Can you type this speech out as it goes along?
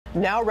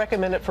Now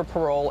recommended for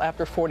parole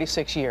after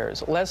 46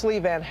 years, Leslie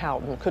Van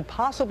Houten could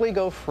possibly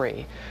go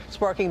free,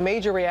 sparking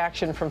major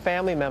reaction from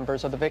family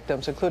members of the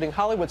victims, including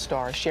Hollywood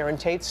star Sharon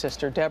Tate's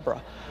sister, Deborah.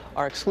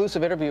 Our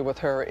exclusive interview with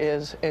her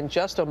is in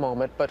just a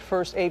moment, but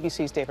first,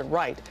 ABC's David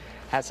Wright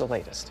has the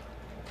latest.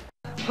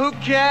 Who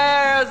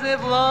cares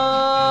if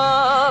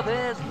love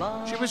is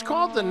love? She was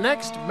called the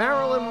next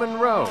Marilyn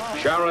Monroe.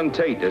 Sharon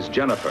Tate as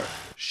Jennifer.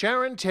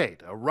 Sharon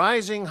Tate, a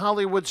rising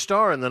Hollywood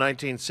star in the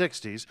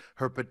 1960s,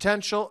 her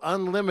potential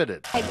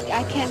unlimited.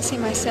 I can't see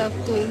myself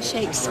doing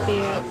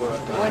Shakespeare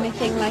or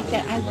anything like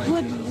that. I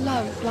would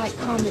love light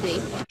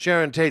comedy.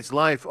 Sharon Tate's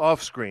life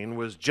off-screen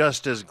was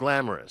just as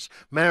glamorous.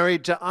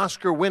 Married to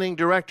Oscar-winning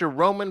director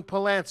Roman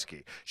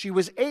Polanski, she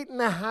was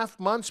 8.5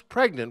 months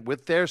pregnant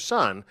with their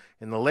son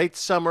in the late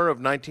summer of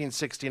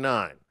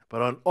 1969.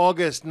 But on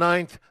August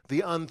 9th, the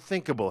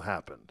unthinkable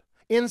happened.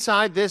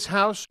 Inside this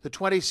house, the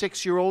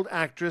 26-year-old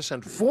actress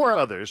and 4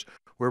 others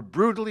were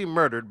brutally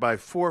murdered by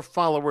 4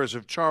 followers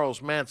of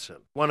Charles Manson.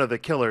 One of the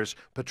killers,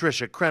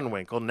 Patricia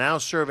Krenwinkel, now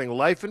serving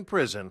life in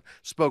prison,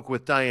 spoke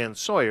with Diane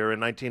Sawyer in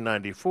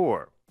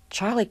 1994.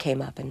 Charlie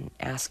came up and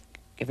asked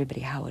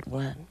everybody how it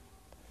went.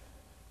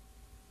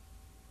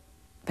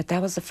 But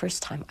that was the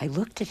first time I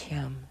looked at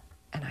him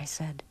and I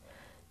said,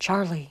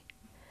 Charlie,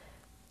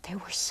 they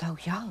were so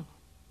young.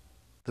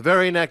 The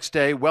very next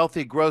day,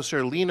 wealthy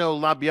grocer Lino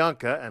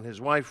LaBianca and his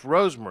wife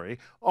Rosemary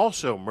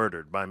also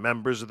murdered by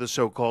members of the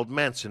so-called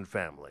Manson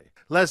family.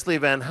 Leslie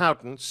Van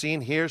Houten,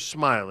 seen here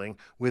smiling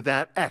with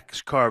that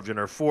X carved in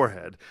her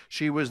forehead.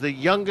 She was the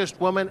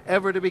youngest woman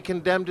ever to be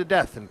condemned to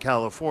death in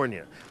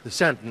California. The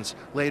sentence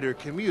later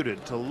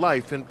commuted to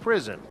life in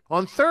prison.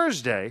 On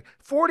Thursday,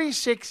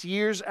 46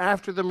 years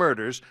after the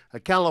murders, a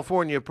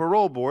California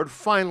parole board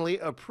finally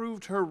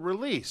approved her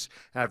release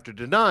after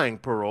denying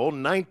parole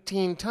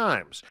 19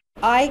 times.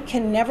 I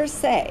can never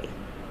say,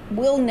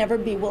 will never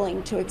be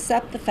willing to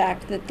accept the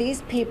fact that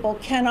these people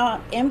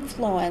cannot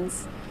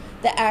influence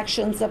the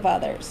actions of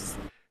others.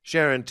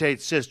 Sharon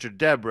Tate's sister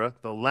Deborah,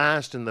 the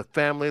last in the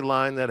family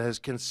line that has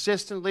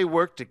consistently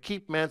worked to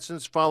keep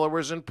Manson's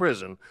followers in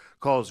prison,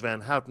 calls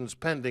Van Houten's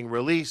pending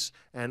release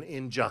an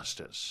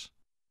injustice.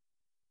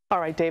 All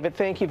right, David,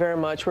 thank you very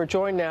much. We're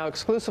joined now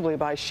exclusively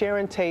by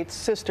Sharon Tate's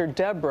sister,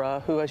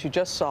 Deborah, who, as you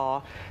just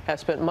saw, has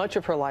spent much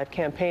of her life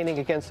campaigning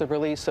against the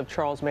release of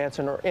Charles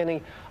Manson or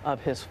any of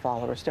his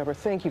followers. Deborah,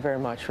 thank you very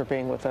much for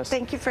being with us.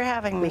 Thank you for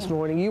having me. This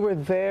morning, you were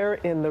there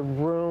in the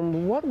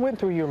room. What went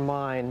through your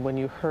mind when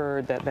you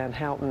heard that Van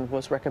Houten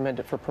was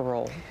recommended for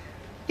parole?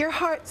 Your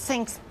heart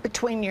sinks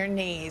between your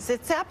knees.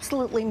 It's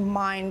absolutely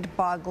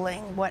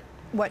mind-boggling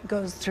what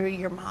goes through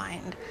your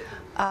mind.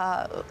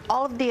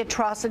 All of the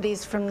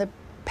atrocities from the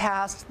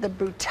past, the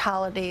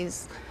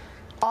brutalities,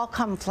 all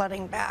come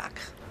flooding back.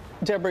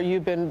 Deborah,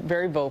 you've been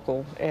very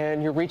vocal,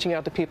 and you're reaching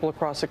out to people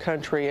across the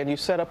country, and you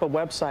set up a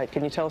website.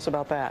 Can you tell us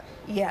about that?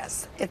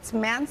 Yes, it's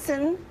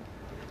Manson,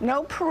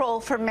 no parole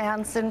for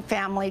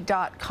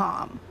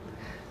MansonFamily.com.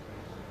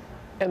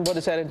 And what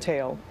does that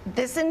entail?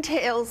 This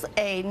entails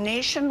a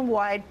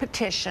nationwide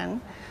petition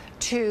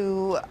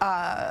to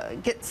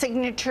get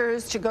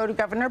signatures to go to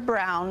Governor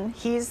Brown.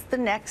 He's the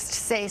next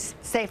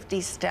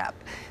safety step.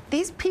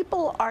 These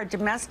people are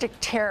domestic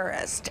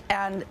terrorists,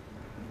 and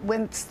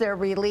once they're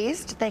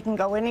released, they can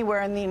go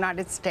anywhere in the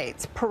United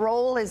States.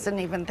 Parole isn't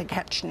even the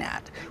catch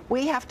net.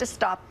 We have to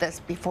stop this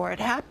before it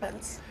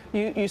happens.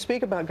 You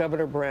speak about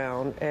Governor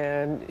Brown,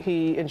 and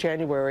he, in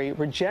January,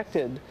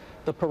 rejected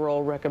the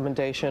parole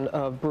recommendation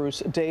of Bruce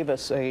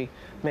Davis, a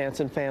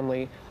Manson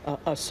family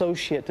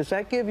associate. Does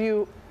that give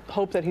you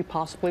hope that he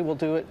possibly will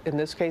do it in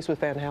this case with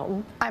Van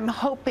Houten? I'm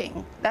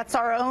hoping. That's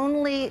our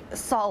only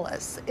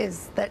solace,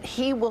 is that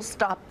he will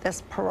stop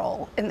this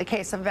parole in the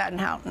case of Van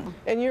Houten.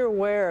 And you're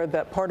aware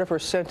that part of her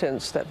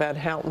sentence, that Van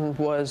Houten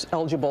was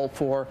eligible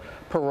for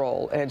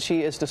parole, and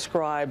she is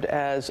described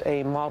as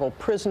a model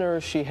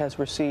prisoner. She has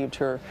received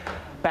her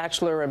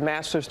bachelor and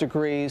master's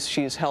degrees.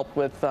 She's helped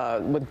with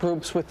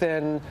groups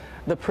within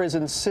the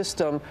prison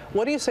system.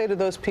 What do you say to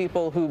those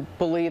people who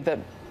believe that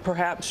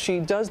perhaps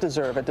she does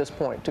deserve at this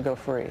point to go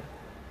free?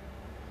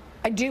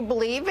 I do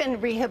believe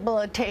in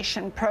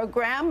rehabilitation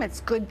program.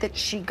 It's good that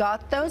she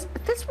got those,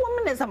 but this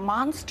woman is a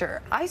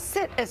monster. I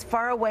sit as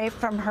far away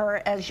from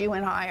her as you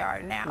and I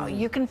are now.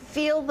 You can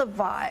feel the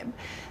vibe.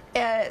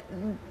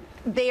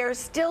 They are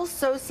still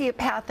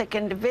sociopathic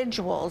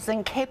individuals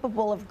and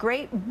capable of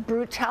great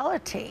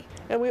brutality.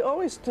 And we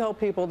always tell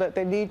people that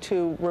they need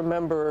to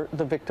remember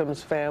the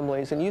victims'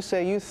 families. And you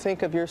say you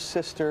think of your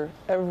sister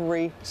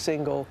every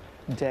single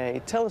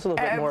day. Tell us a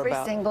little bit more about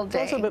her. Every single day.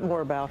 Tell us a little bit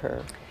more about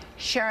her.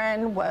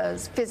 Sharon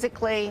was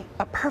physically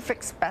a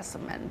perfect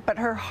specimen, but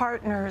her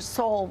heart and her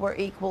soul were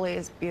equally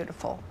as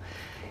beautiful.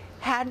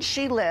 Had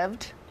she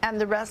lived, and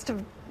the rest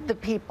of the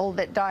people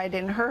that died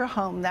in her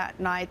home that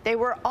night, they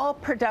were all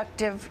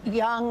productive,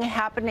 young,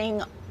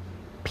 happening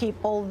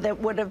people that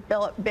would have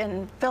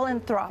been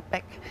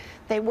philanthropic.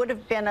 They would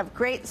have been of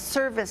great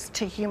service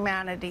to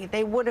humanity.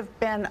 They would have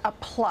been a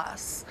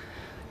plus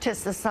to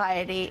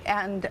society.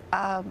 And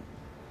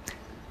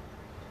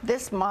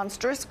this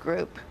monstrous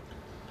group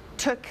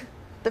took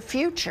the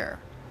future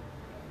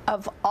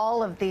of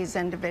all of these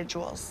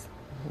individuals.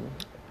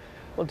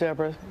 Well,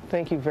 Deborah,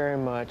 thank you very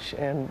much,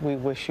 and we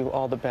wish you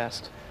all the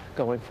best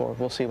going forward.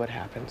 We'll see what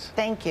happens.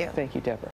 Thank you. Thank you, Deborah.